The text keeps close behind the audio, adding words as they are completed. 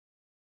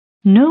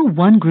No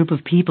one group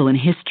of people in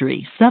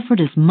history suffered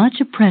as much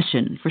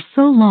oppression for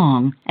so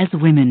long as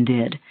women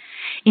did.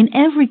 In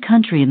every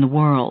country in the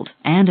world,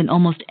 and in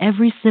almost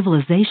every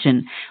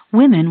civilization,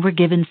 women were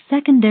given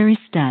secondary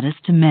status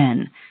to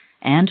men,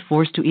 and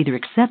forced to either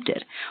accept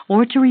it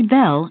or to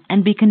rebel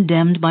and be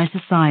condemned by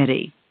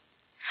society.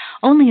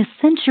 Only a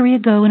century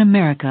ago in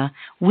America,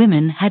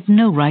 women had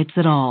no rights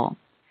at all.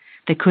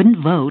 They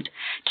couldn't vote,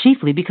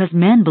 chiefly because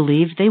men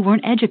believed they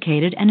weren't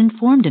educated and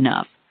informed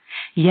enough.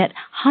 Yet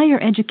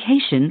higher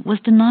education was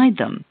denied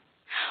them.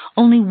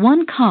 Only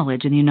one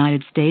college in the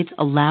United States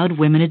allowed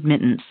women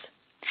admittance.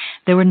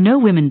 There were no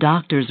women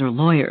doctors or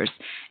lawyers,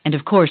 and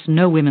of course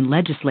no women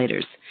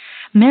legislators.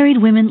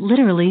 Married women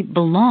literally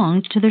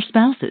belonged to their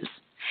spouses.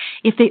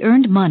 If they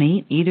earned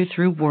money, either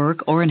through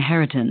work or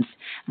inheritance,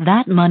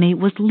 that money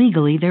was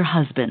legally their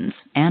husband's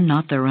and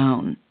not their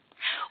own.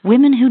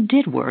 Women who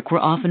did work were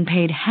often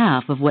paid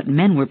half of what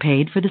men were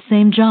paid for the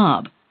same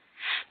job.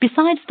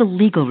 Besides the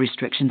legal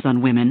restrictions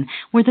on women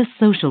were the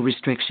social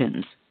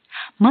restrictions.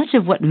 Much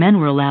of what men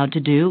were allowed to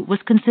do was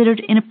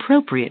considered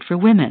inappropriate for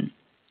women.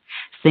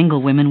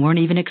 Single women weren't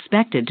even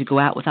expected to go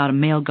out without a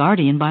male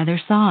guardian by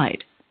their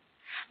side.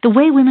 The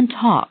way women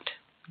talked,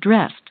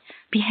 dressed,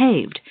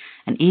 behaved,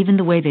 and even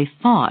the way they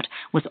thought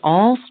was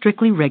all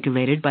strictly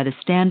regulated by the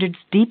standards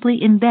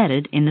deeply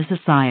embedded in the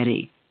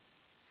society.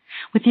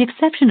 With the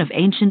exception of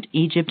ancient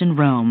Egypt and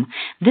Rome,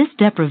 this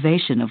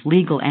deprivation of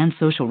legal and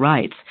social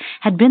rights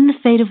had been the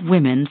fate of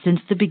women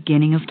since the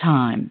beginning of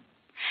time.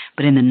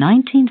 But in the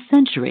 19th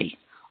century,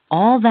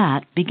 all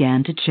that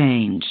began to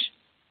change.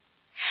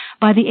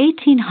 By the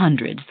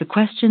 1800s, the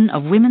question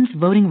of women's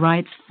voting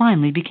rights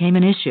finally became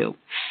an issue,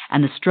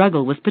 and the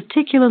struggle was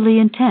particularly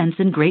intense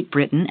in Great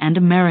Britain and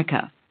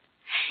America.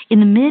 In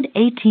the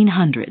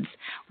mid-1800s,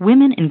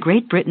 women in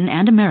Great Britain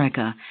and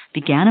America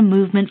began a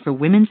movement for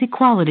women's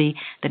equality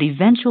that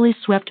eventually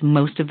swept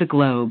most of the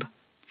globe.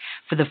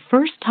 For the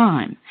first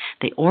time,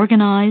 they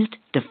organized,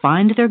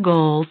 defined their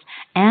goals,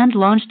 and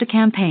launched a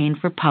campaign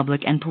for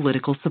public and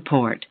political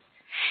support.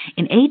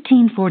 In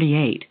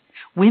 1848,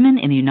 women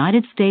in the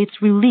United States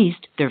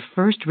released their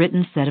first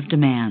written set of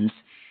demands.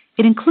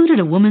 It included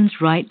a woman's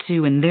right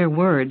to, in their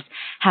words,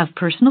 have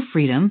personal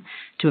freedom,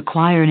 to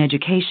acquire an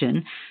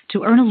education,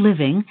 to earn a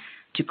living,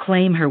 to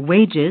claim her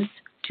wages,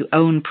 to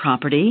own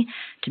property,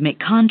 to make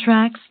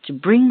contracts, to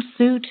bring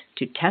suit,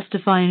 to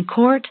testify in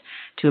court,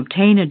 to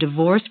obtain a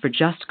divorce for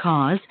just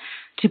cause,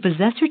 to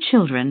possess her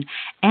children,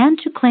 and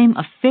to claim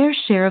a fair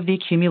share of the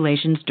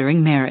accumulations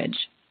during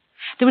marriage.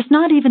 There was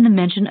not even the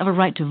mention of a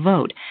right to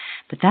vote,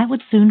 but that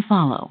would soon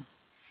follow.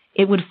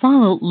 It would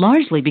follow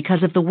largely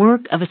because of the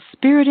work of a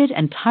spirited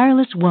and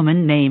tireless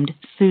woman named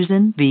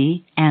Susan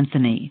B.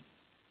 Anthony.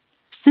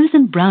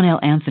 Susan Brownell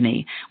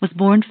Anthony was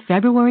born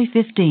February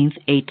 15,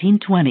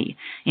 1820,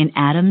 in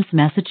Adams,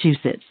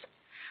 Massachusetts.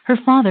 Her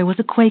father was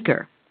a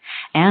Quaker,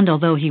 and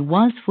although he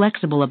was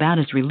flexible about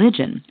his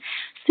religion,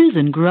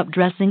 Susan grew up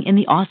dressing in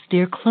the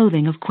austere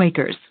clothing of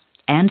Quakers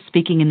and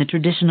speaking in the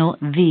traditional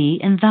thee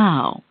and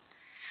thou.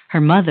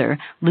 Her mother,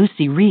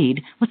 Lucy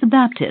Reed, was a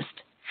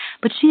Baptist,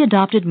 but she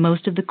adopted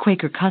most of the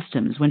Quaker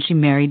customs when she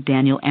married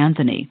Daniel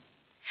Anthony.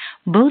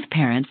 Both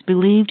parents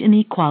believed in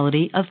the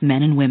equality of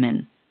men and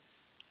women.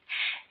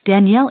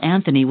 Daniel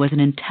Anthony was an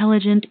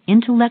intelligent,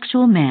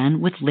 intellectual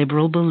man with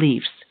liberal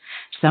beliefs,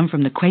 some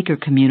from the Quaker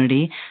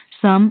community,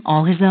 some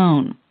all his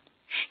own.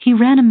 He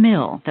ran a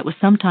mill that was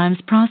sometimes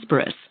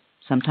prosperous,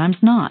 sometimes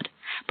not,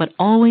 but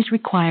always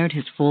required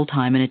his full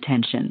time and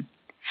attention.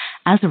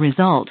 As a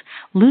result,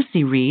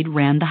 Lucy Reed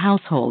ran the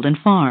household and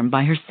farm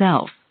by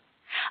herself.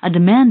 A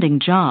demanding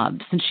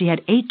job, since she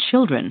had 8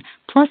 children,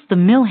 plus the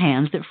mill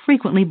hands that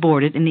frequently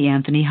boarded in the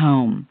Anthony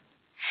home.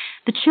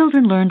 The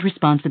children learned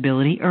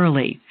responsibility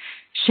early,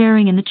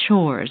 sharing in the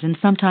chores and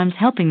sometimes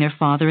helping their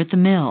father at the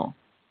mill.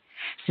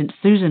 Since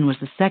Susan was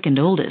the second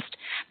oldest,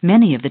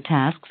 many of the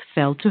tasks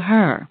fell to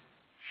her.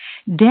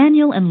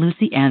 Daniel and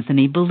Lucy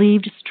Anthony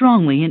believed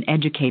strongly in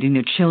educating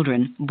their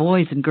children,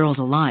 boys and girls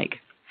alike.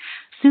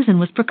 Susan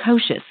was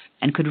precocious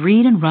and could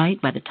read and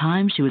write by the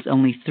time she was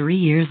only 3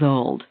 years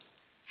old.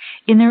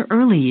 In their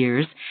early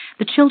years,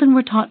 the children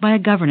were taught by a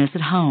governess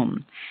at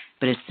home,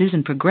 but as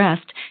Susan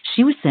progressed,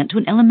 she was sent to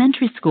an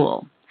elementary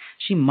school.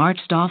 She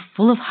marched off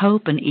full of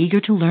hope and eager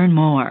to learn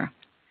more.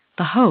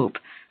 The hope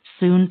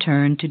soon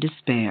turned to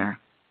despair.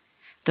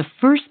 The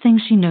first thing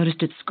she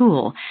noticed at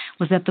school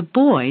was that the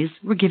boys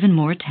were given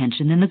more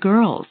attention than the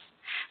girls.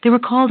 They were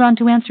called on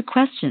to answer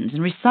questions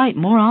and recite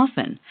more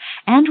often,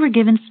 and were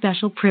given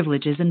special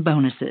privileges and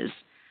bonuses.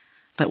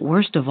 But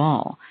worst of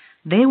all,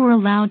 they were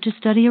allowed to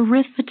study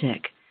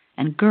arithmetic,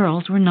 and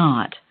girls were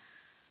not.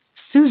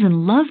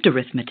 Susan loved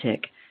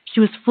arithmetic. She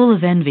was full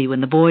of envy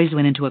when the boys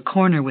went into a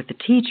corner with the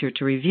teacher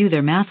to review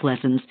their math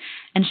lessons,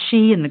 and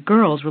she and the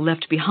girls were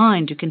left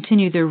behind to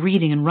continue their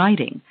reading and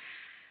writing.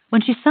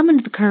 When she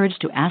summoned the courage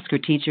to ask her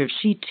teacher if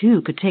she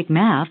too could take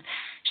math,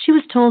 she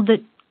was told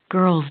that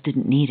girls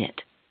didn't need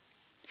it.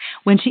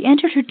 When she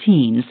entered her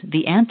teens,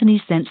 the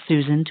Anthonys sent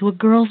Susan to a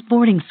girls'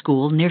 boarding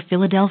school near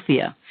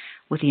Philadelphia,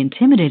 with the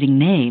intimidating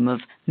name of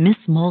Miss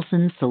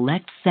Molson's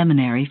Select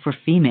Seminary for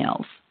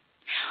Females.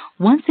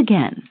 Once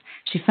again,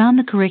 she found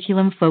the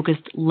curriculum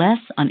focused less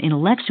on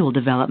intellectual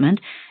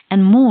development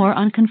and more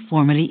on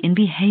conformity in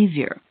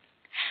behavior.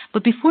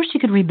 But before she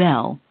could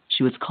rebel,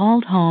 she was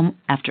called home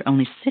after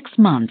only 6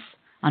 months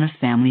on a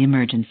family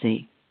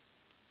emergency.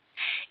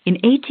 In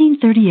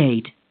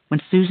 1838,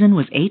 when Susan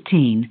was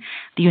 18,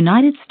 the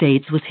United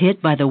States was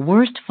hit by the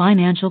worst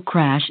financial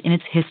crash in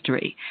its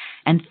history,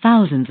 and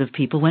thousands of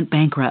people went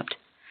bankrupt.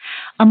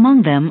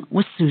 Among them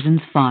was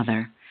Susan's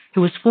father,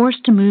 who was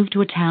forced to move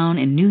to a town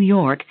in New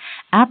York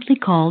aptly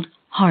called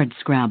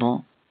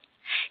Hardscrabble.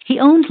 He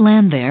owned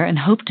land there and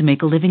hoped to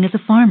make a living as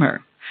a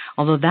farmer,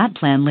 although that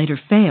plan later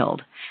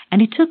failed,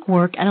 and he took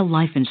work at a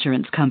life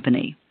insurance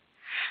company.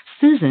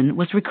 Susan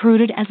was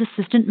recruited as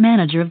assistant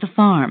manager of the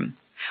farm,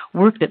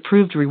 work that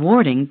proved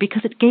rewarding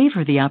because it gave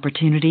her the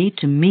opportunity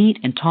to meet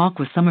and talk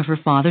with some of her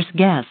father's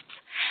guests,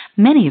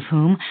 many of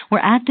whom were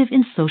active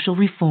in social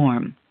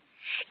reform.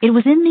 It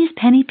was in these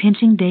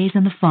penny-pinching days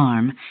on the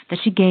farm that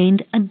she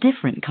gained a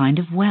different kind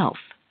of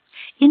wealth: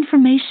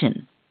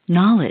 information,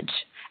 knowledge,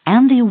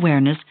 and the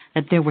awareness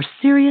that there were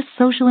serious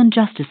social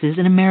injustices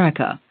in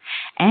America,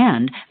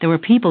 and there were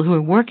people who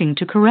were working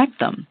to correct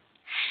them.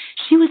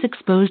 She was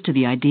exposed to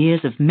the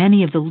ideas of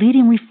many of the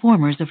leading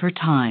reformers of her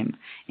time,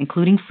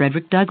 including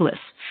Frederick Douglass,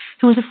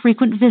 who was a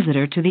frequent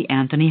visitor to the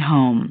Anthony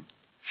home.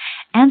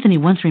 Anthony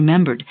once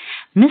remembered,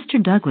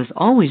 Mr. Douglass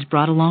always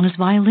brought along his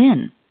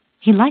violin.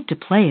 He liked to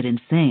play it and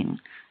sing,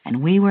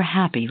 and we were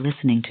happy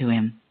listening to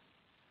him.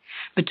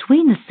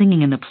 Between the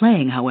singing and the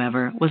playing,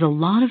 however, was a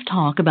lot of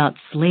talk about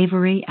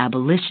slavery,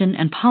 abolition,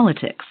 and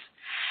politics.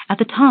 At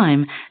the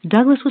time,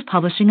 Douglass was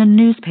publishing a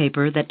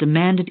newspaper that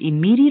demanded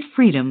immediate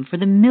freedom for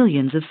the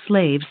millions of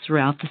slaves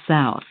throughout the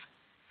South.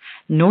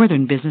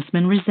 Northern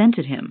businessmen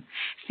resented him,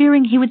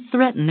 fearing he would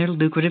threaten their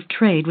lucrative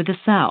trade with the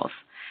South,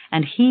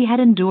 and he had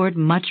endured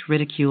much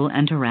ridicule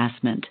and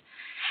harassment.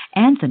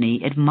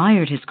 Anthony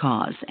admired his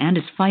cause and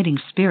his fighting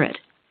spirit.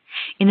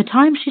 In the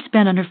time she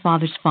spent on her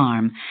father's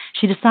farm,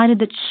 she decided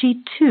that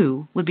she,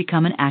 too, would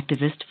become an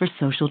activist for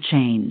social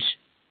change.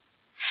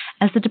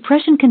 As the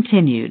Depression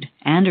continued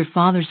and her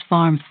father's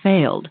farm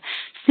failed,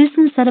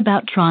 Susan set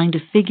about trying to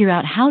figure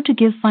out how to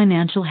give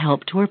financial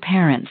help to her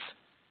parents.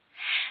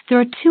 There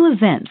are two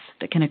events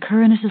that can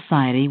occur in a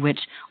society which,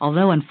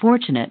 although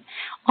unfortunate,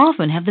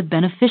 often have the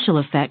beneficial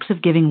effects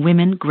of giving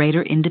women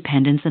greater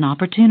independence and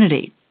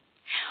opportunity.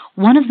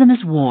 One of them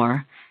is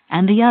war,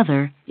 and the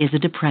other is a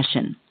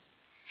depression.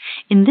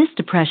 In this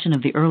depression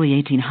of the early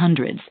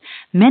 1800s,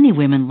 many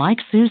women like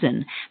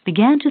Susan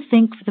began to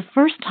think for the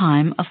first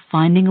time of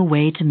finding a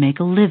way to make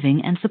a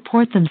living and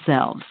support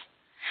themselves.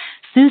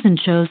 Susan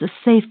chose a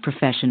safe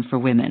profession for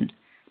women: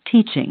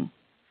 teaching.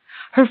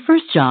 Her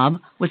first job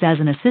was as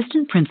an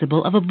assistant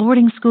principal of a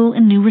boarding school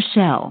in New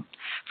Rochelle,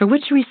 for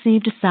which she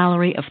received a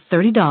salary of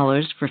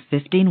 $30 for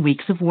 15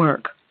 weeks of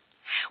work.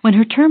 When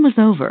her term was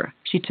over,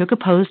 she took a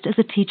post as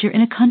a teacher in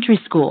a country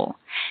school,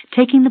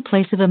 taking the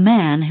place of a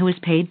man who was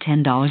paid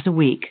 $10 a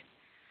week.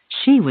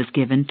 She was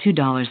given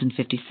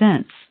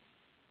 $2.50.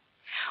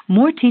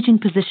 More teaching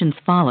positions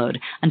followed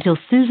until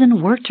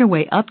Susan worked her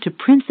way up to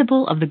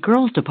principal of the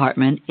girls'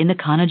 department in the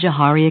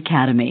Kanajahari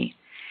Academy.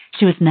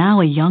 She was now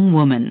a young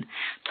woman,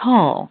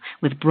 tall,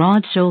 with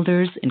broad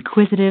shoulders,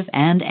 inquisitive,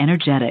 and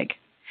energetic.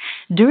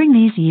 During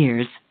these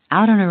years,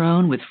 out on her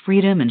own with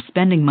freedom and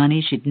spending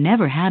money she'd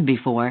never had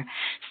before,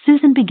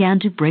 Susan began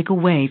to break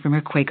away from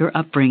her Quaker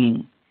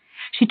upbringing.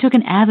 She took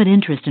an avid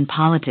interest in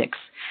politics,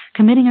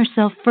 committing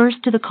herself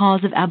first to the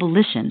cause of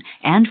abolition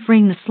and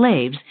freeing the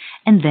slaves,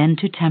 and then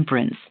to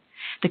Temperance,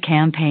 the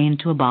campaign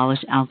to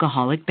abolish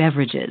alcoholic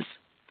beverages.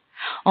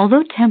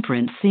 Although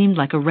temperance seemed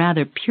like a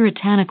rather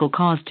puritanical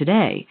cause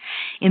today,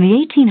 in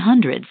the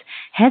 1800s,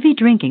 heavy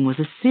drinking was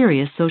a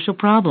serious social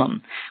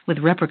problem, with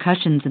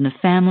repercussions in the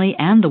family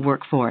and the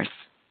workforce.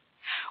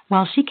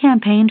 While she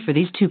campaigned for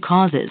these two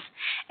causes,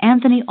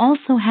 Anthony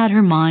also had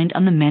her mind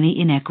on the many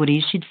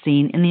inequities she'd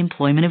seen in the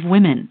employment of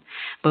women,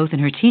 both in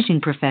her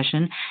teaching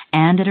profession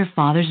and at her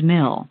father's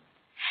mill.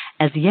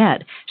 As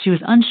yet, she was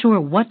unsure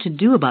what to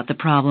do about the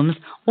problems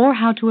or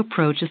how to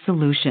approach a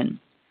solution.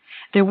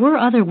 There were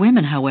other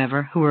women,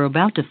 however, who were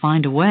about to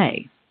find a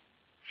way.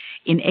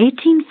 In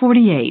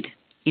 1848,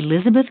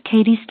 Elizabeth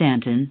Cady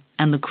Stanton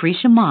and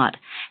Lucretia Mott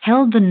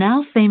held the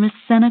now famous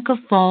Seneca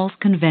Falls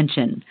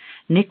Convention,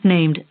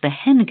 nicknamed the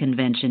Hen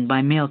Convention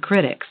by male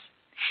critics.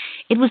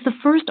 It was the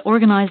first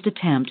organized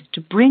attempt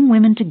to bring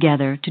women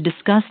together to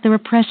discuss their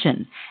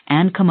oppression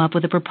and come up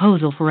with a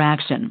proposal for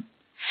action.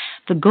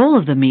 The goal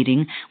of the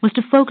meeting was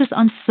to focus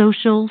on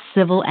social,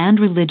 civil, and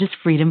religious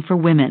freedom for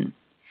women.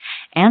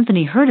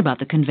 Anthony heard about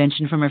the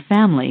convention from her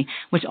family,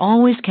 which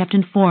always kept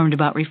informed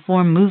about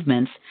reform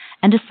movements,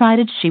 and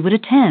decided she would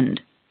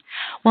attend.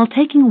 While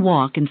taking a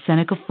walk in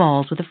Seneca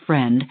Falls with a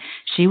friend,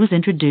 she was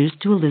introduced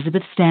to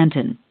Elizabeth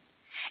Stanton.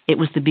 It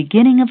was the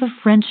beginning of a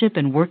friendship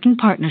and working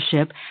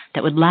partnership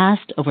that would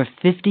last over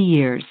 50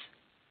 years.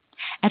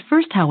 At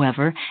first,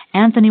 however,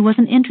 Anthony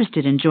wasn't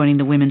interested in joining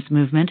the women's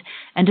movement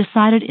and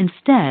decided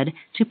instead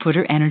to put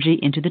her energy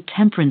into the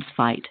temperance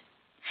fight.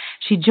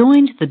 She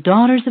joined the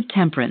Daughters of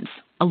Temperance,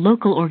 a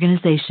local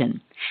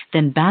organization,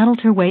 then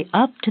battled her way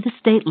up to the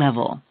state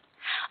level.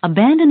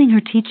 Abandoning her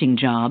teaching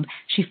job,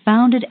 she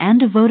founded and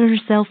devoted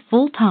herself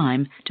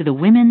full-time to the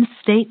Women's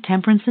State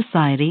Temperance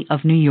Society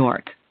of New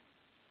York.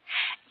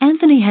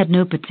 Anthony had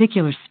no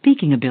particular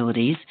speaking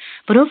abilities,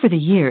 but over the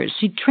years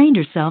she trained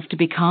herself to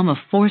become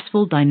a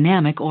forceful,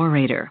 dynamic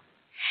orator.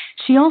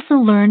 She also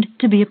learned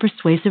to be a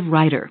persuasive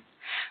writer,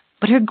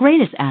 but her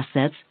greatest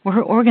assets were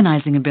her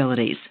organizing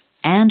abilities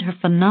and her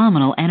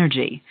phenomenal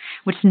energy,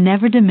 which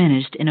never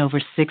diminished in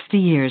over 60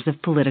 years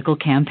of political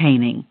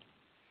campaigning.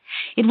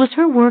 It was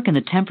her work in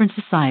the Temperance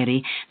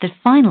Society that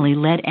finally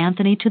led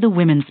Anthony to the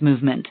women's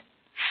movement,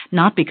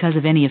 not because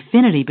of any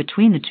affinity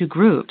between the two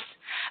groups,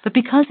 but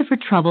because of her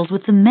troubles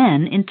with the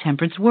men in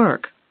temperance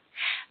work.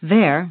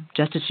 There,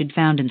 just as she'd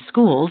found in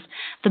schools,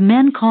 the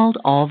men called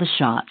all the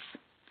shots.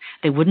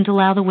 They wouldn't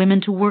allow the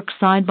women to work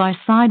side by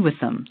side with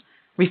them,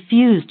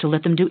 refused to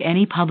let them do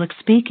any public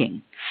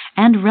speaking,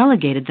 and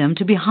relegated them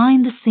to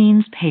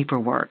behind-the-scenes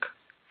paperwork.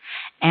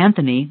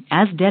 Anthony,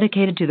 as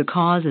dedicated to the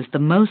cause as the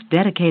most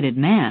dedicated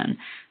man,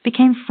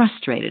 became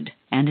frustrated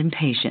and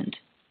impatient.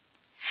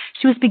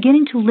 She was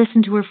beginning to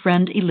listen to her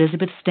friend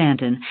Elizabeth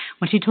Stanton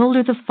when she told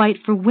her the fight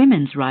for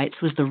women's rights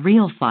was the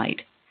real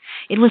fight.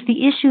 It was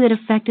the issue that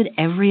affected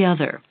every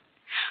other.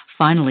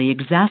 Finally,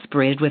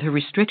 exasperated with her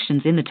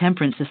restrictions in the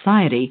Temperance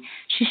Society,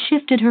 she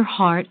shifted her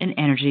heart and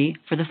energy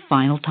for the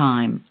final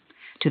time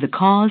to the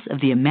cause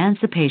of the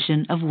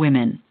emancipation of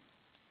women.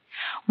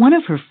 One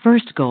of her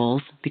first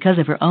goals, because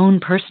of her own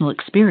personal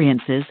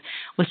experiences,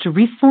 was to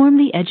reform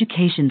the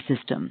education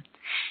system.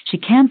 She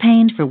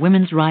campaigned for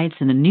women's rights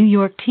in the New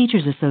York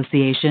Teachers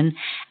Association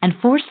and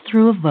forced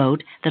through a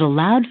vote that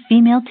allowed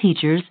female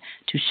teachers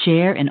to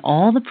share in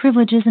all the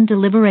privileges and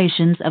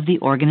deliberations of the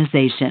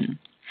organization.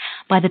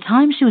 By the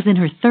time she was in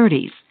her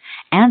 30s,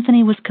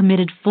 Anthony was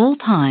committed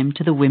full-time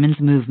to the women's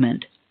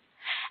movement.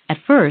 At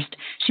first,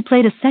 she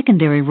played a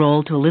secondary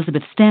role to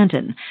Elizabeth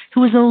Stanton,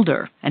 who was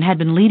older and had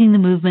been leading the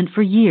movement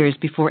for years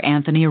before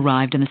Anthony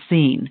arrived on the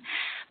scene.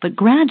 But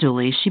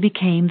gradually she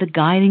became the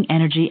guiding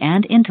energy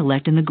and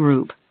intellect in the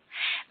group.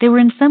 They were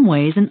in some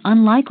ways an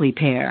unlikely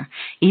pair,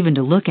 even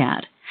to look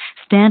at.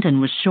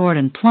 Stanton was short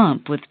and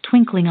plump, with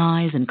twinkling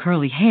eyes and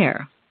curly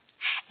hair.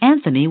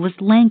 Anthony was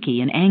lanky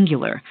and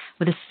angular,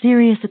 with a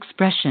serious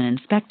expression and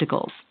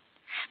spectacles.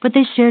 But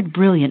they shared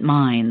brilliant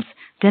minds,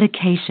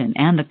 dedication,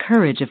 and the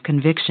courage of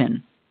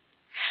conviction.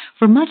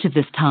 For much of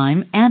this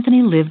time,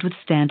 Anthony lived with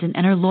Stanton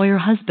and her lawyer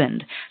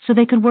husband, so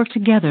they could work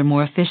together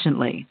more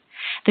efficiently.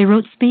 They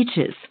wrote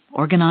speeches,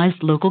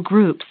 organized local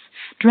groups,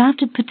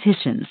 drafted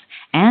petitions,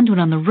 and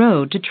went on the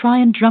road to try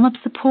and drum up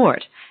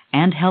support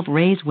and help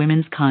raise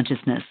women's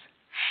consciousness.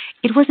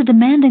 It was a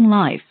demanding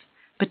life,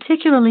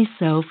 particularly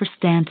so for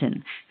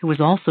Stanton, who was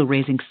also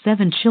raising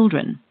 7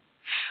 children.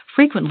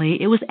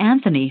 Frequently, it was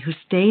Anthony who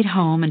stayed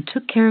home and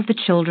took care of the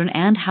children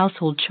and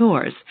household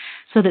chores,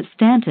 so that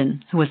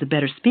Stanton, who was a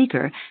better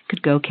speaker,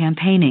 could go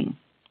campaigning.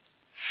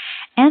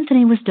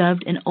 Anthony was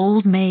dubbed an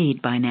old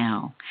maid by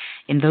now.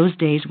 In those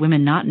days,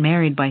 women not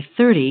married by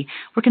 30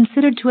 were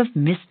considered to have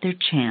missed their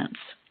chance.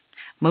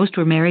 Most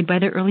were married by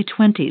their early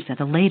 20s at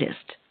the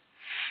latest.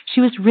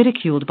 She was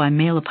ridiculed by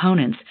male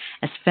opponents,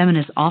 as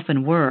feminists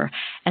often were,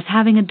 as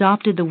having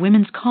adopted the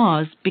women's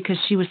cause because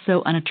she was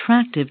so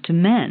unattractive to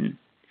men.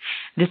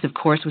 This, of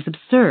course, was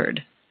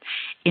absurd.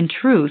 In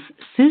truth,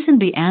 Susan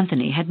B.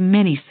 Anthony had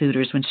many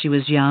suitors when she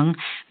was young,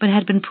 but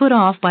had been put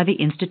off by the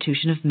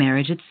institution of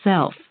marriage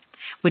itself,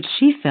 which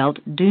she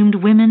felt doomed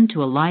women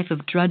to a life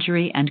of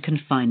drudgery and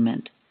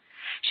confinement.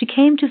 She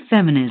came to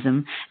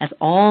feminism, as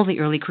all the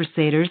early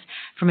crusaders,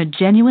 from a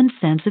genuine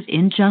sense of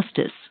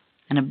injustice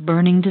and a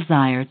burning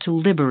desire to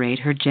liberate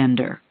her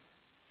gender.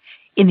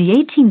 In the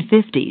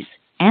 1850s,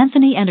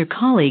 Anthony and her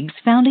colleagues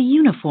found a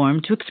uniform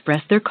to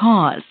express their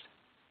cause: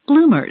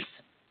 bloomers.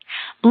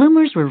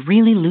 Bloomers were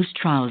really loose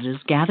trousers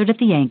gathered at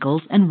the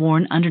ankles and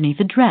worn underneath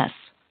a dress.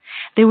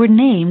 They were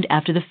named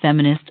after the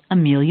feminist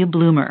Amelia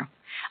Bloomer,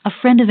 a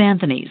friend of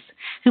Anthony's,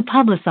 who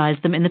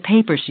publicized them in the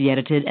paper she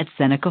edited at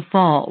Seneca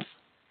Falls.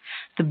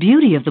 The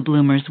beauty of the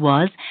bloomers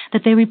was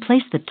that they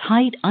replaced the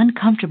tight,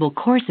 uncomfortable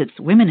corsets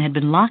women had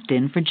been locked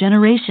in for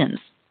generations.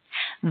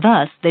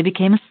 Thus, they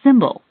became a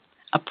symbol,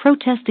 a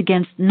protest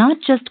against not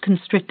just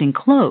constricting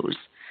clothes,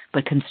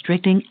 but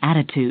constricting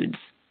attitudes.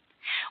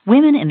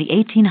 Women in the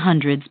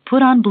 1800s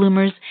put on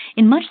bloomers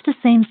in much the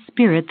same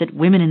spirit that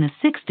women in the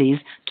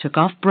 60s took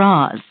off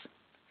bras.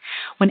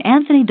 When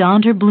Anthony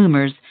donned her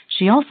bloomers,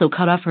 she also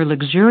cut off her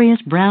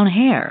luxurious brown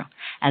hair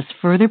as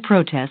further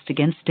protest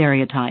against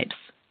stereotypes.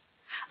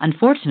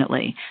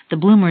 Unfortunately, the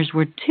bloomers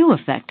were too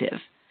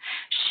effective.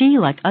 She,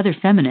 like other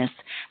feminists,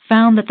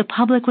 found that the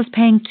public was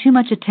paying too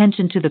much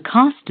attention to the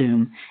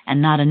costume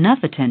and not enough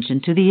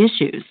attention to the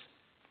issues.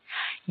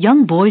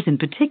 Young boys in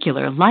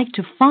particular liked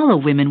to follow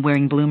women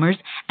wearing bloomers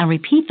and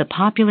repeat the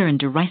popular and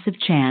derisive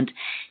chant,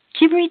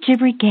 Gibbery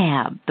gibbery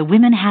gab, the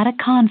women had a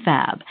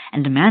confab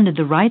and demanded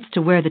the rights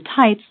to wear the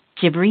tights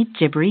gibbery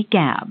gibbery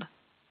gab.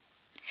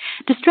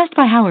 Distressed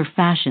by how her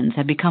fashions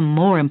had become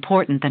more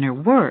important than her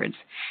words,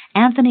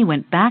 Anthony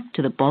went back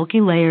to the bulky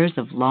layers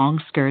of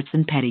long skirts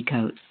and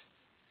petticoats.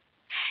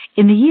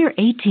 In the year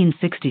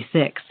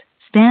 1866,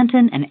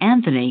 Stanton and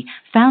Anthony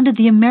founded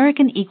the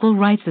American Equal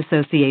Rights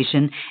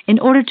Association in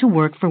order to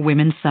work for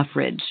women's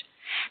suffrage.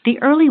 The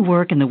early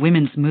work in the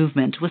women's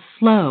movement was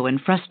slow and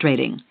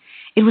frustrating.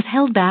 It was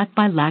held back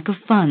by lack of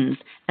funds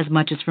as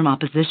much as from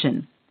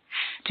opposition.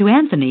 To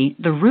Anthony,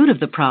 the root of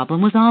the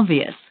problem was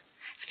obvious.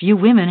 Few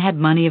women had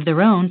money of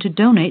their own to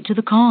donate to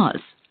the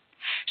cause.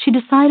 She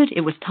decided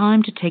it was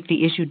time to take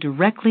the issue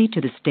directly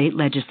to the state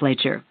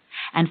legislature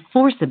and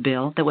force a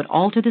bill that would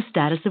alter the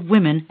status of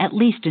women, at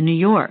least in New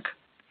York.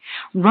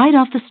 Right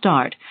off the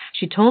start,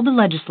 she told the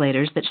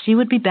legislators that she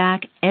would be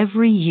back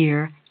every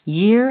year,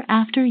 year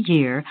after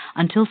year,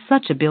 until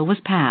such a bill was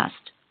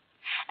passed.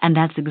 And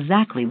that's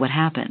exactly what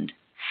happened.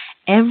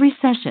 Every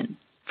session,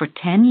 for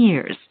 10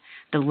 years,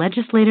 the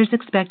legislators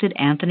expected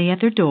Anthony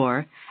at their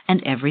door,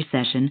 and every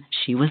session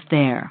she was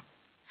there.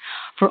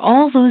 For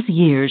all those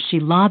years she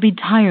lobbied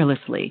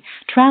tirelessly,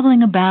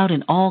 traveling about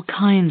in all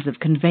kinds of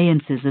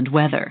conveyances and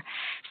weather,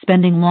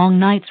 spending long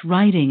nights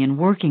writing and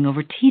working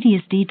over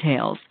tedious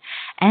details,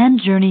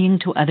 and journeying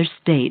to other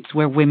states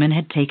where women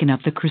had taken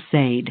up the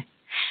crusade.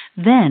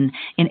 Then,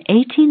 in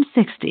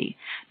 1860,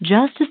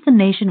 just as the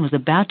nation was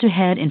about to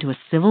head into a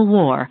civil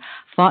war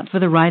fought for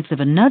the rights of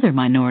another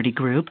minority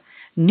group,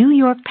 New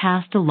York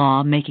passed a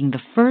law making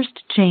the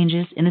first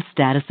changes in the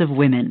status of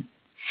women.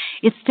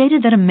 It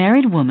stated that a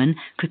married woman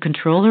could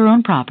control her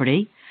own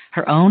property,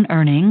 her own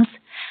earnings,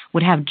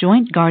 would have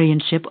joint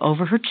guardianship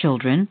over her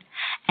children,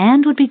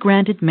 and would be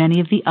granted many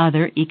of the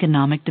other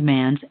economic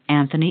demands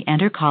Anthony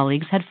and her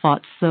colleagues had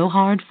fought so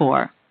hard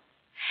for.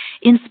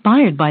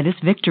 Inspired by this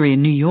victory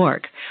in New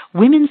York,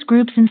 women's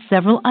groups in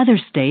several other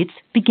states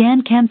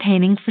began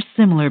campaigning for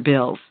similar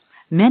bills,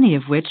 many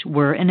of which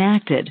were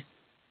enacted.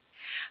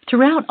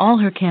 Throughout all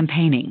her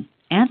campaigning,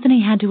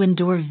 Anthony had to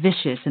endure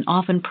vicious and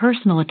often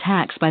personal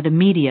attacks by the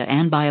media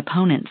and by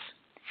opponents.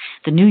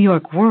 The New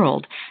York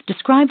World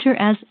described her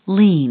as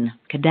lean,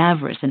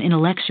 cadaverous, and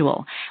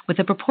intellectual, with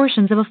the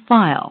proportions of a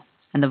file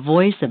and the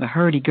voice of a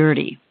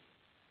hurdy-gurdy.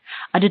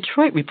 A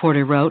Detroit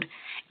reporter wrote,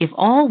 "If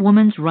all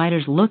women's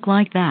writers look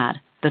like that,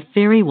 the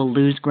theory will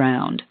lose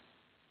ground."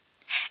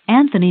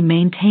 Anthony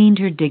maintained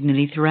her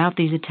dignity throughout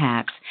these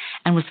attacks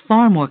and was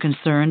far more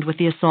concerned with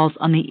the assaults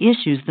on the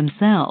issues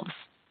themselves.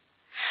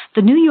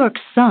 The New York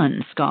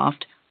Sun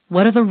scoffed,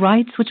 "What are the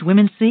rights which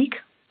women seek?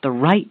 The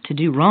right to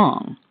do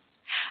wrong."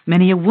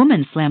 Many a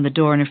woman slammed the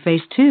door in her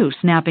face, too,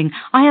 snapping,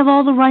 "I have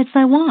all the rights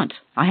I want.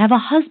 I have a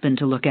husband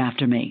to look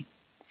after me."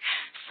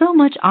 So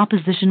much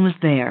opposition was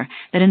there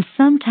that in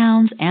some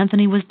towns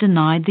Anthony was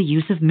denied the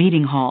use of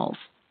meeting halls.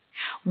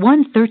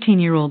 One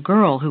 13-year-old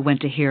girl who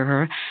went to hear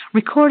her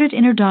recorded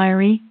in her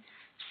diary,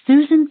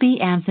 "Susan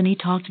B. Anthony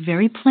talked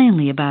very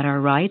plainly about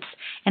our rights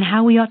and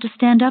how we ought to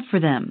stand up for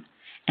them,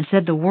 and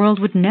said the world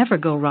would never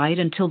go right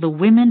until the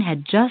women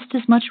had just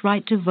as much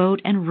right to vote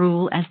and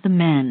rule as the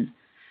men.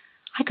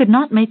 I could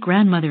not make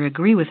grandmother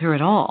agree with her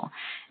at all,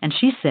 and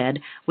she said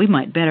we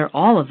might better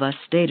all of us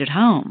stayed at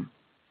home."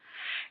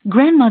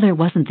 Grandmother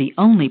wasn't the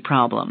only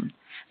problem.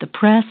 The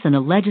press and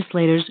the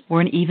legislators were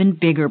an even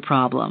bigger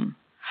problem.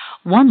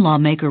 One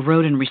lawmaker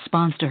wrote in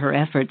response to her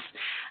efforts,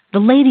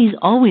 "The ladies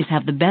always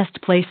have the best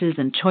places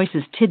and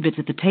choicest tidbits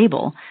at the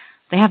table.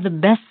 They have the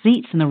best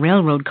seats in the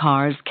railroad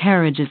cars,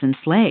 carriages, and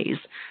sleighs,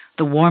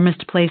 the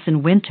warmest place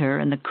in winter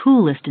and the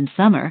coolest in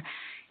summer.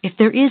 If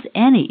there is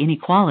any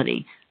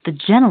inequality, the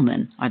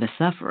gentlemen are the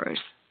sufferers."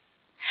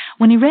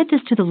 When he read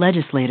this to the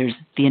legislators,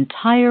 the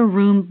entire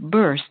room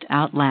burst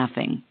out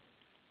laughing.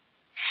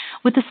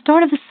 With the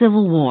start of the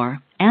Civil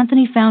War,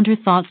 Anthony found her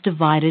thoughts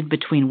divided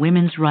between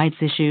women's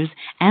rights issues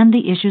and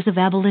the issues of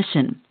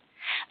abolition.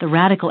 The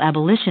radical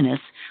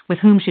abolitionists, with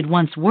whom she'd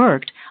once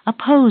worked,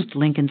 opposed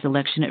Lincoln's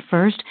election at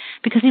first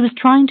because he was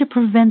trying to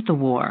prevent the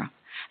war.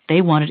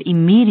 They wanted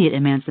immediate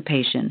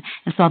emancipation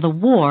and saw the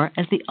war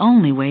as the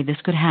only way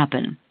this could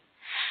happen.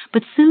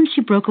 But soon she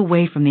broke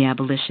away from the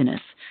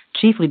abolitionists,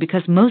 chiefly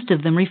because most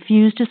of them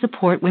refused to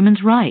support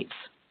women's rights.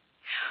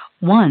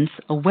 Once,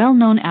 a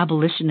well-known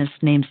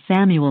abolitionist named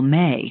Samuel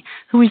May,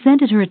 who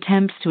resented her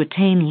attempts to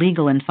attain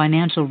legal and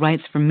financial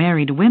rights for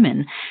married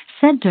women,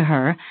 said to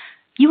her,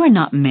 "You are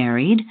not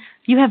married.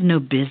 You have no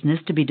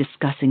business to be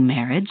discussing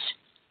marriage."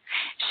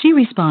 She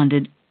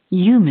responded,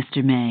 "You,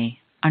 Mr. May,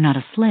 are not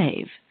a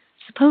slave.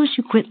 Suppose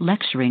you quit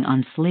lecturing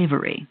on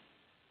slavery."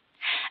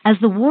 As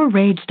the war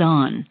raged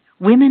on,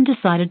 women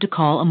decided to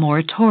call a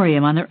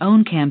moratorium on their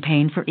own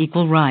campaign for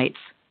equal rights.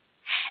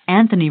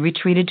 Anthony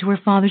retreated to her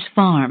father's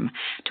farm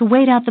to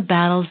wait out the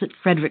battles at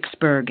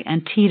Fredericksburg,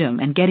 Antietam,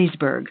 and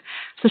Gettysburg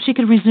so she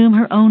could resume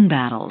her own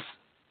battles.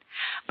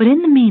 But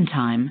in the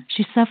meantime,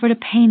 she suffered a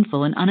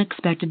painful and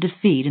unexpected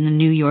defeat in the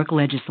New York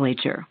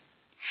legislature.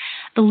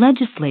 The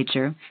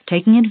legislature,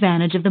 taking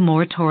advantage of the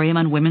moratorium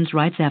on women's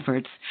rights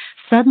efforts,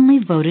 suddenly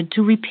voted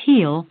to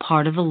repeal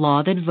part of the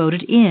law they'd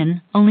voted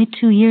in only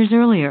 2 years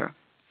earlier,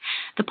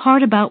 the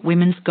part about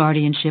women's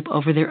guardianship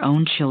over their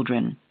own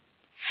children.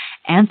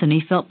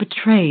 Anthony felt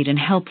betrayed and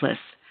helpless.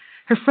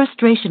 Her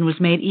frustration was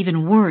made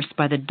even worse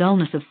by the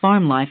dullness of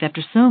farm life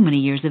after so many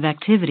years of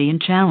activity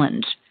and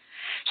challenge.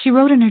 She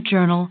wrote in her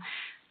journal,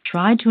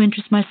 "Tried to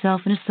interest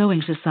myself in a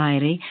sewing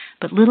society,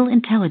 but little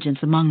intelligence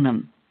among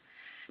them."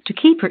 To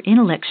keep her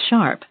intellect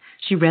sharp,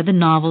 she read the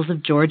novels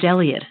of George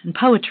Eliot and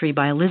poetry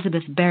by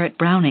Elizabeth Barrett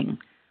Browning,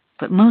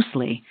 but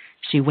mostly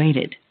she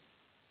waited.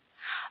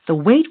 The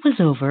wait was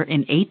over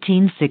in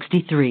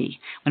 1863,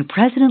 when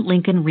President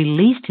Lincoln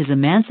released his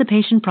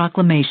Emancipation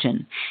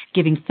Proclamation,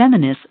 giving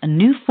feminists a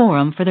new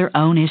forum for their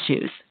own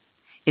issues.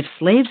 "If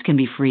slaves can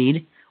be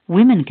freed,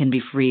 women can be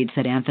freed,"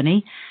 said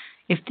Anthony.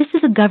 "If this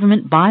is a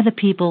government by the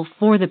people,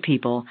 for the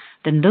people,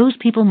 then those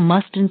people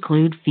must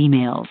include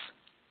females."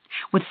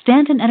 With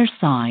Stanton at her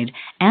side,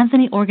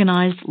 Anthony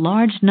organized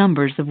large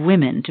numbers of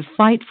women to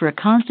fight for a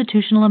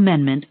constitutional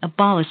amendment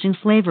abolishing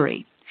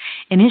slavery,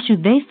 an issue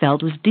they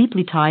felt was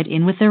deeply tied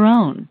in with their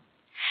own.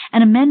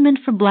 An amendment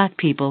for black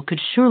people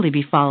could surely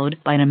be followed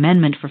by an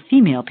amendment for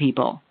female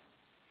people.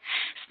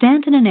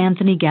 Stanton and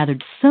Anthony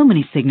gathered so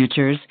many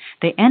signatures,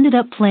 they ended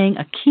up playing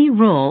a key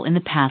role in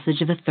the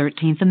passage of the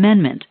 13th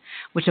Amendment,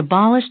 which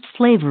abolished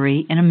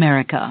slavery in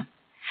America.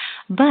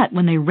 But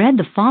when they read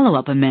the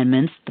follow-up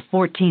amendments, the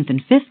 14th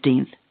and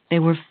 15th, they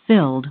were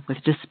filled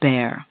with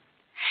despair.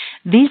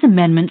 These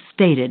amendments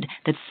stated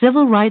that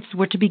civil rights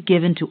were to be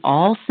given to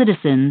all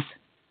citizens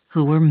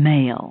who were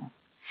male.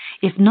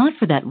 If not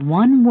for that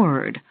one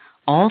word,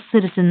 all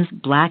citizens,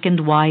 black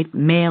and white,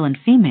 male and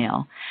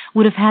female,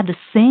 would have had the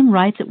same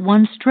rights at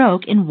one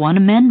stroke in one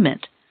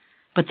amendment.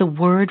 But the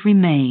word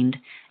remained,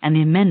 and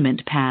the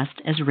amendment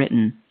passed as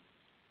written.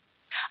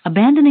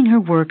 Abandoning her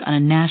work on a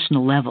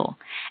national level,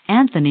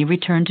 Anthony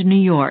returned to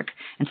New York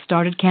and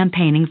started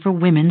campaigning for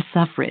women's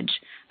suffrage,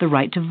 the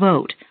right to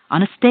vote,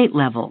 on a state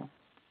level.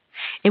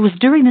 It was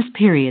during this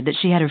period that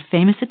she had her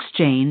famous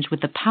exchange with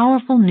the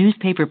powerful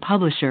newspaper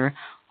publisher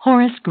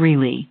Horace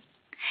Greeley.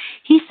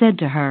 He said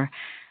to her,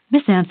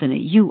 "Miss Anthony,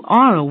 you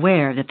are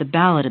aware that the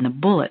ballot and the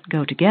bullet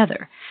go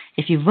together.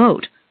 If you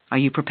vote, are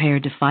you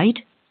prepared to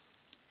fight?"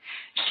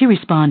 She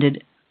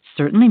responded,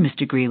 "Certainly,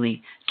 Mr.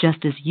 Greeley,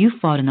 just as you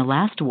fought in the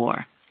last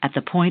war, at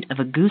the point of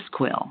a goose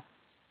quill."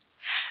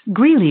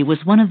 Greeley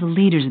was one of the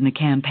leaders in the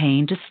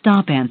campaign to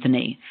stop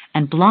Anthony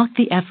and block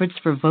the efforts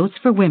for votes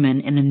for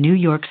women in the New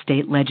York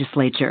State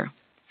legislature.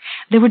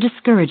 There were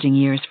discouraging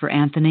years for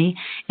Anthony,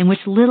 in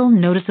which little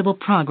noticeable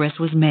progress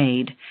was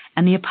made,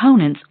 and the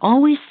opponents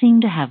always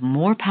seemed to have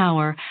more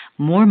power,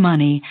 more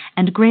money,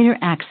 and greater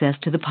access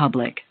to the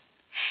public.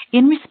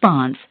 In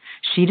response,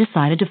 she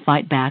decided to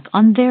fight back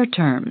on their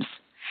terms.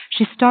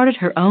 She started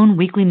her own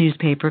weekly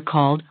newspaper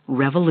called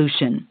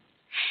Revolution.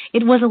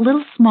 It was a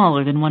little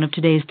smaller than one of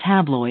today's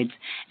tabloids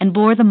and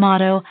bore the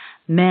motto,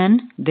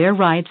 "Men, their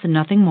rights and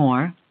nothing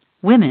more.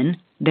 Women,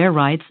 their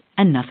rights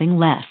and nothing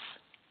less."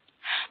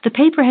 The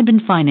paper had been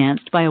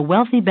financed by a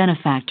wealthy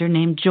benefactor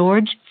named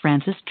George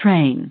Francis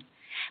Train,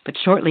 but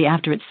shortly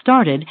after it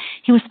started,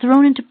 he was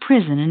thrown into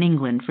prison in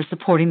England for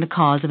supporting the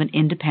cause of an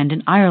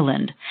independent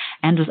Ireland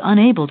and was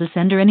unable to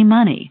send her any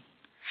money.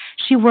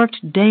 She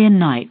worked day and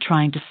night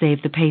trying to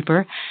save the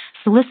paper,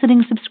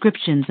 soliciting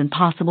subscriptions and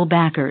possible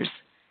backers.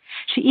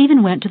 She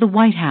even went to the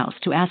White House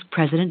to ask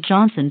President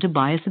Johnson to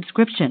buy a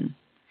subscription.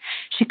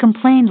 She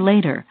complained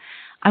later,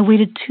 "I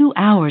waited 2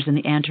 hours in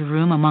the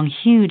anteroom among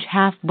huge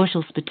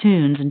half-bushel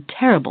spittoons and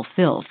terrible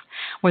filth,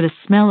 where the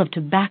smell of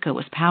tobacco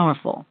was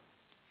powerful."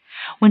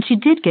 When she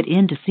did get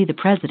in to see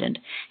the president,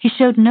 he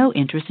showed no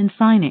interest in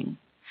signing.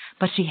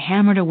 But she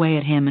hammered away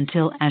at him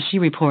until, as she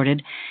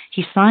reported,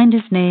 he signed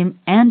his name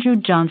Andrew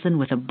Johnson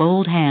with a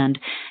bold hand,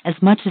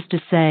 as much as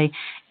to say,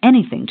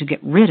 anything to get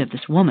rid of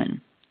this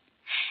woman.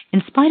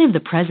 In spite of the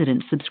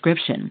president's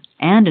subscription,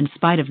 and in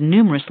spite of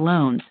numerous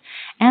loans,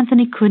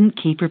 Anthony couldn't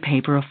keep her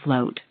paper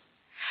afloat.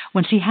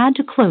 When she had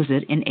to close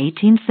it in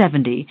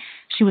 1870,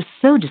 she was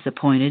so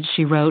disappointed,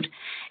 she wrote,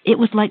 "It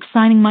was like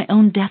signing my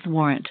own death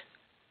warrant."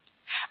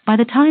 By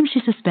the time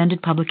she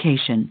suspended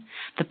publication,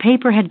 the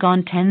paper had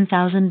gone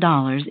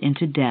 $10,000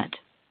 into debt.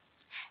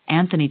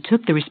 Anthony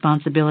took the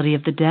responsibility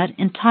of the debt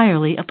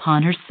entirely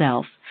upon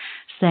herself,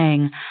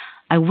 saying,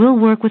 "I will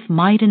work with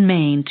might and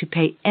main to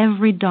pay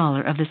every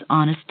dollar of this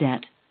honest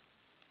debt."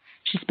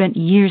 She spent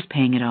years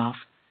paying it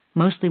off,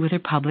 mostly with her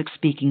public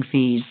speaking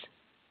fees.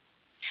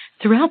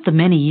 Throughout the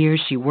many years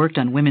she worked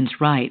on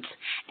women's rights,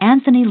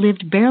 Anthony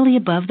lived barely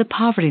above the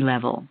poverty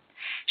level.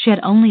 She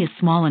had only a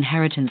small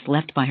inheritance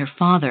left by her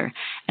father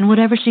and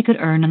whatever she could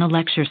earn on a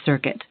lecture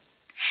circuit.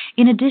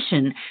 In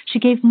addition, she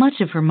gave much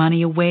of her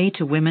money away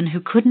to women who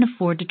couldn't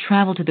afford to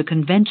travel to the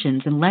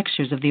conventions and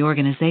lectures of the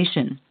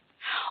organization.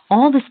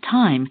 All this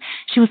time,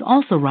 she was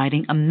also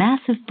writing a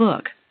massive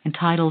book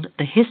entitled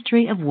The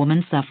History of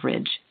Woman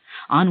Suffrage,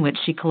 on which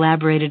she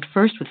collaborated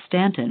first with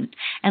Stanton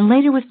and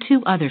later with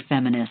 2 other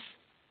feminists.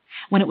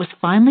 When it was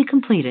finally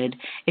completed,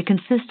 it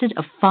consisted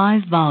of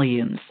 5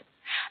 volumes.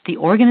 The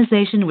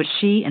organization which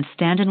she and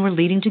Stanton were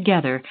leading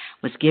together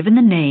was given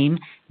the name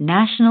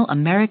National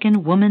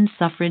Woman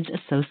Suffrage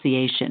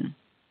Association.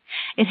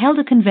 It held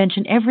a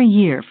convention every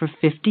year for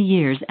 50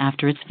 years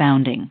after its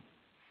founding.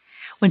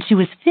 When she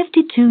was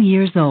 52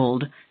 years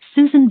old,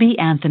 Susan B.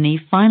 Anthony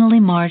finally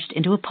marched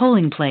into a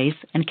polling place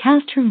and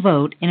cast her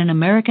vote in an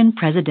American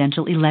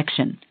presidential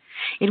election.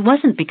 It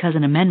wasn't because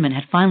an amendment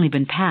had finally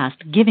been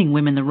passed giving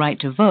women the right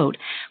to vote,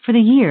 for the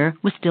year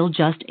was still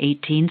just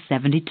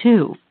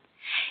 1872.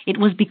 It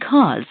was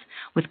because,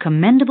 with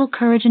commendable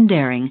courage and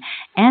daring,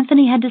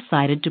 Anthony had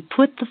decided to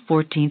put the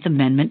 14th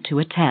Amendment to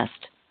a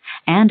test,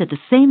 and at the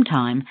same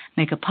time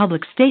make a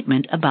public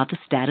statement about the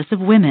status of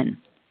women.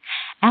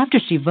 After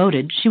she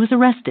voted, she was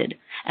arrested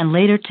and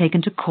later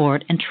taken to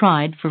court and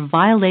tried for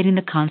violating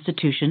the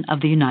Constitution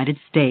of the United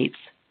States.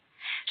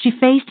 She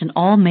faced an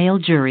all-male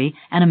jury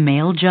and a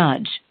male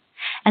judge.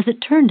 As it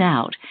turned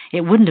out,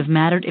 it wouldn't have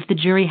mattered if the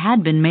jury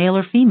had been male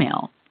or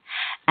female.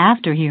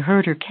 After he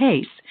heard her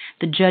case,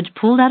 the judge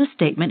pulled out a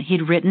statement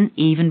he'd written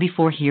even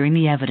before hearing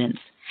the evidence,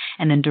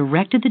 and then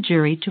directed the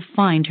jury to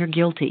find her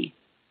guilty.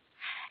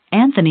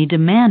 Anthony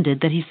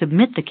demanded that he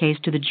submit the case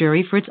to the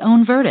jury for its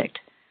own verdict,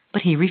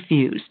 but he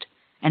refused,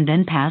 and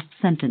then passed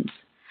sentence,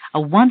 a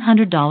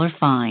 $100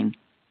 fine.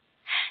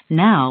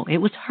 Now it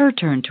was her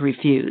turn to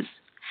refuse.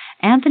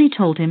 Anthony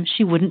told him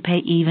she wouldn't pay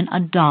even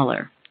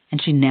 $1,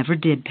 and she never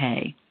did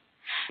pay.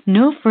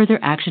 No further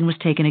action was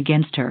taken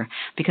against her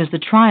because the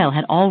trial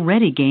had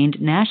already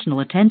gained national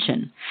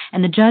attention,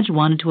 and the judge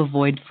wanted to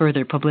avoid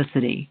further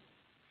publicity.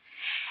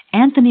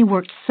 Anthony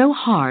worked so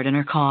hard in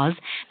her cause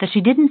that she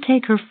didn't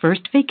take her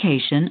first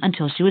vacation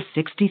until she was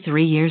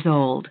 63 years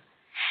old.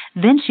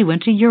 Then she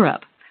went to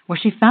Europe, where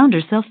she found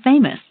herself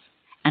famous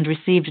and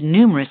received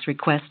numerous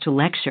requests to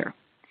lecture.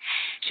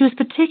 She was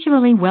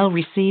particularly well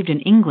received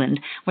in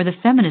England, where the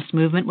feminist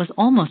movement was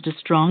almost as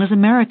strong as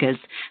America's,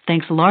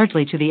 thanks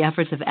largely to the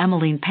efforts of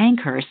Emmeline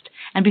Pankhurst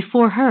and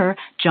before her,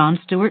 John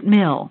Stuart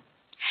Mill.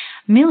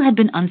 Mill had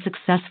been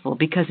unsuccessful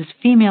because his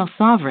female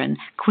sovereign,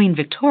 Queen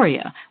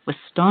Victoria, was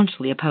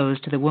staunchly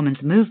opposed to the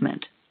women's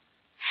movement.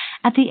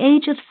 At the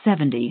age of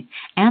 70,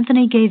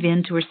 Anthony gave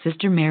in to her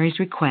sister Mary's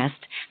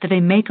request that they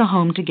make a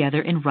home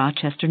together in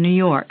Rochester, New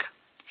York.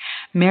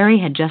 Mary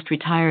had just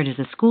retired as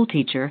a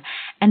schoolteacher,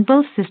 and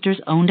both sisters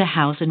owned a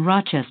house in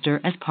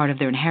Rochester as part of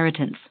their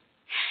inheritance.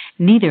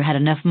 Neither had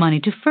enough money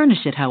to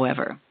furnish it,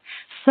 however.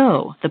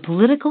 So, the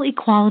Political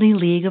Equality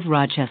League of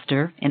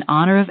Rochester, in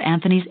honor of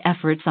Anthony's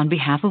efforts on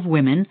behalf of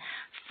women,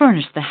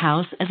 furnished the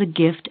house as a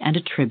gift and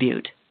a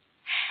tribute.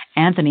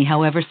 Anthony,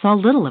 however, saw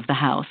little of the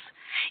house.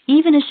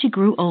 Even as she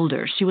grew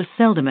older, she was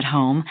seldom at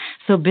home,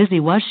 so busy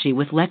was she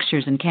with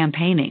lectures and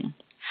campaigning.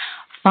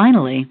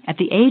 Finally, at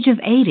the age of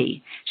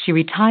 80, she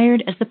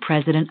retired as the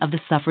president of the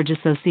Suffrage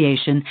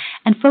Association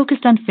and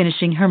focused on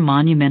finishing her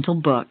monumental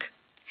book.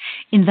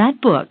 In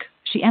that book,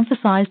 she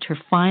emphasized her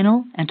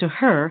final and, to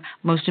her,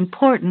 most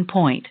important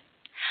point.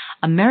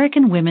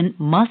 American women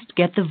must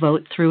get the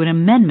vote through an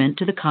amendment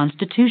to the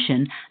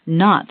Constitution,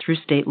 not through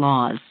state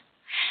laws.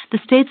 The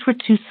states were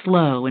too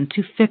slow and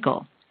too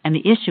fickle, and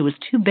the issue was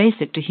too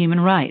basic to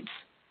human rights.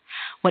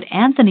 What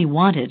Anthony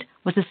wanted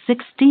was a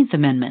 16th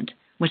Amendment,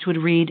 which would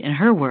read, in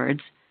her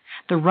words,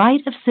 "The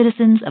right of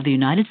citizens of the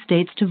United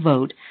States to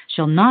vote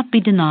shall not be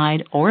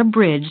denied or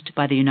abridged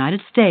by the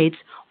United States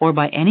or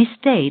by any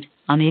state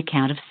on the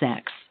account of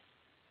sex."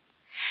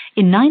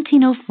 In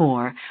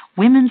 1904,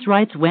 women's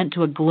rights went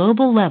to a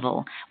global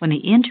level when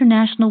the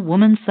International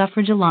Woman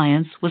Suffrage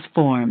Alliance was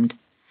formed.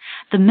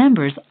 The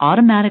members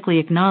automatically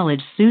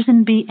acknowledged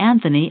Susan B.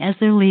 Anthony as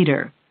their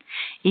leader,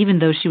 even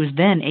though she was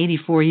then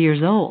 84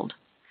 years old.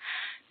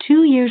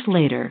 2 years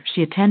later,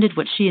 she attended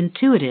what she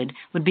intuited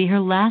would be her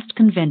last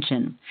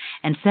convention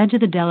and said to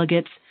the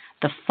delegates,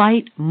 "The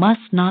fight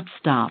must not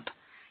stop.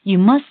 You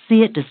must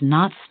see it does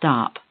not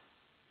stop."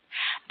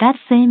 That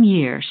same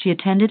year, she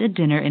attended a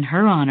dinner in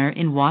her honor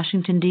in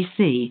Washington,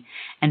 D.C.,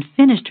 and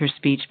finished her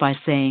speech by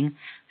saying,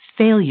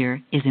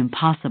 "Failure is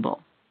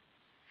impossible."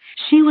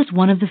 She was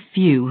one of the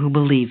few who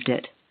believed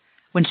it.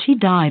 When she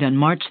died on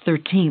March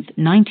 13,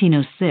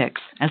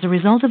 1906, as a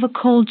result of a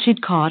cold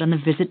she'd caught on a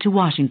visit to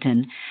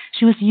Washington,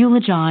 she was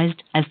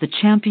eulogized as the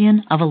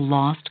champion of a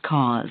lost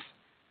cause.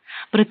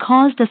 But a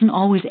cause doesn't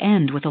always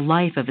end with the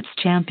life of its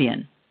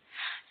champion.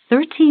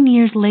 13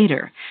 years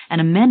later,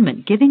 an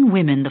amendment giving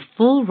women the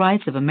full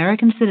rights of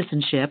American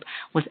citizenship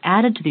was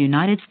added to the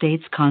United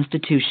States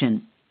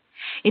Constitution.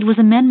 It was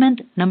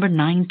Amendment number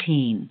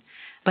 19,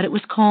 but it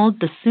was called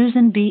the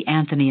Susan B.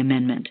 Anthony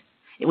Amendment.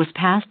 It was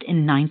passed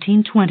in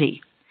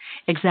 1920,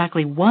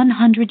 exactly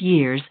 100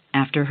 years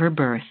after her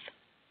birth.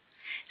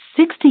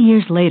 60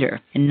 years later,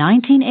 in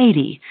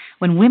 1980,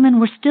 when women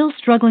were still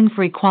struggling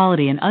for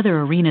equality in other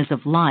arenas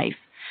of life,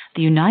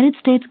 the United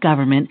States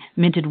government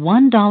minted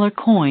 $1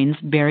 coins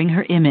bearing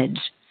her image,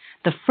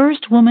 the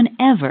first woman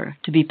ever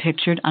to be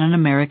pictured on an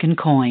American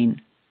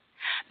coin.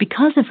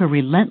 Because of her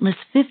relentless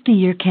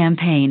 50-year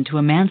campaign to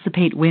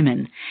emancipate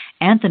women,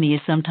 Anthony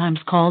is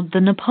sometimes called the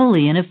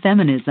Napoleon of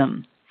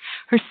feminism.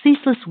 Her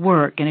ceaseless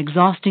work and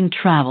exhausting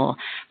travel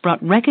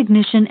brought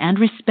recognition and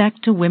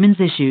respect to women's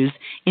issues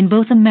in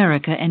both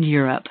America and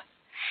Europe.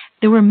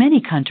 There were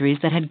many countries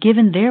that had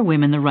given their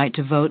women the right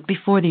to vote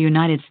before the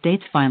United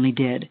States finally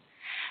did.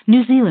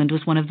 New Zealand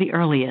was one of the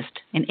earliest,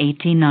 in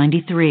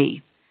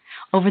 1893.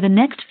 Over the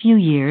next few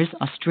years,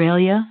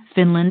 Australia,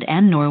 Finland,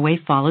 and Norway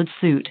followed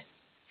suit.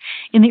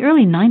 In the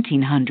early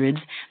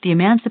 1900s, the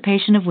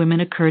emancipation of women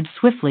occurred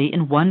swiftly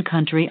in one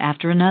country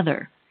after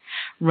another.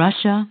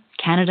 Russia,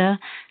 Canada,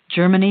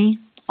 Germany,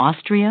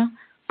 Austria,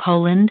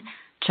 Poland,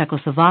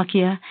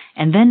 Czechoslovakia,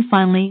 and then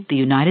finally the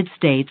United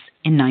States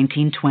in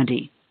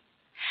 1920.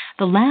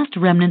 The last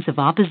remnants of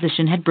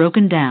opposition had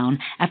broken down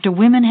after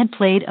women had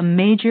played a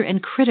major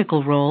and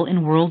critical role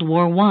in World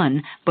War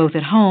I, both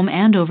at home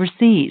and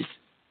overseas.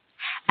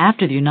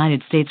 After the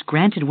United States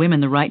granted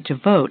women the right to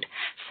vote,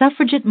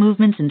 suffragette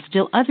movements in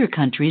still other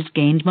countries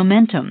gained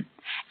momentum,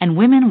 and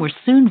women were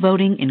soon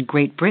voting in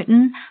Great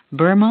Britain,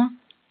 Burma,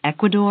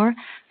 Ecuador,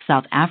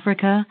 South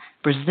Africa,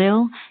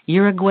 Brazil,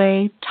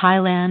 Uruguay,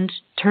 Thailand,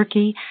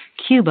 Turkey,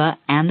 Cuba,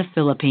 and the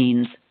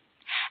Philippines.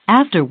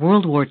 After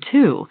World War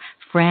II,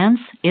 France,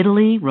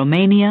 Italy,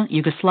 Romania,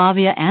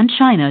 Yugoslavia, and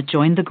China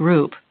joined the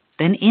group,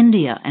 then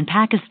India and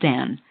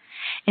Pakistan.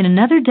 In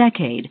another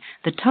decade,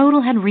 the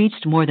total had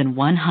reached more than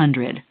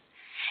 100.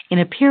 In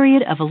a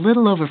period of a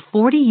little over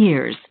 40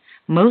 years,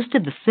 most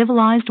of the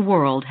civilized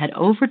world had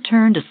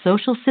overturned a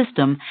social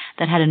system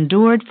that had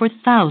endured for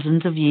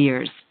thousands of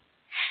years.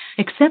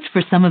 Except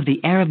for some of the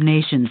Arab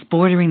nations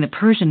bordering the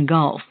Persian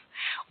Gulf,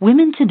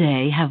 women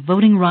today have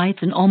voting rights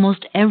in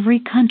almost every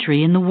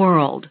country in the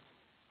world.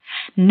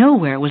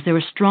 Nowhere was there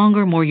a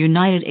stronger, more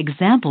united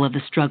example of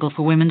the struggle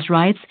for women's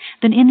rights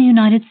than in the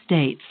United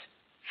States.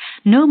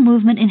 No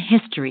movement in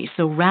history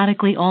so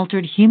radically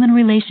altered human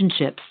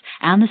relationships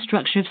and the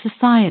structure of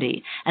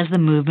society as the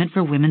movement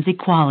for women's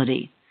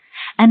equality.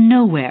 And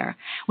nowhere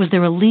was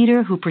there a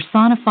leader who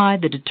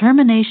personified the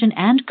determination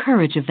and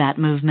courage of that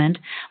movement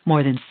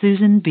more than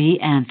Susan B.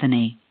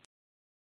 Anthony.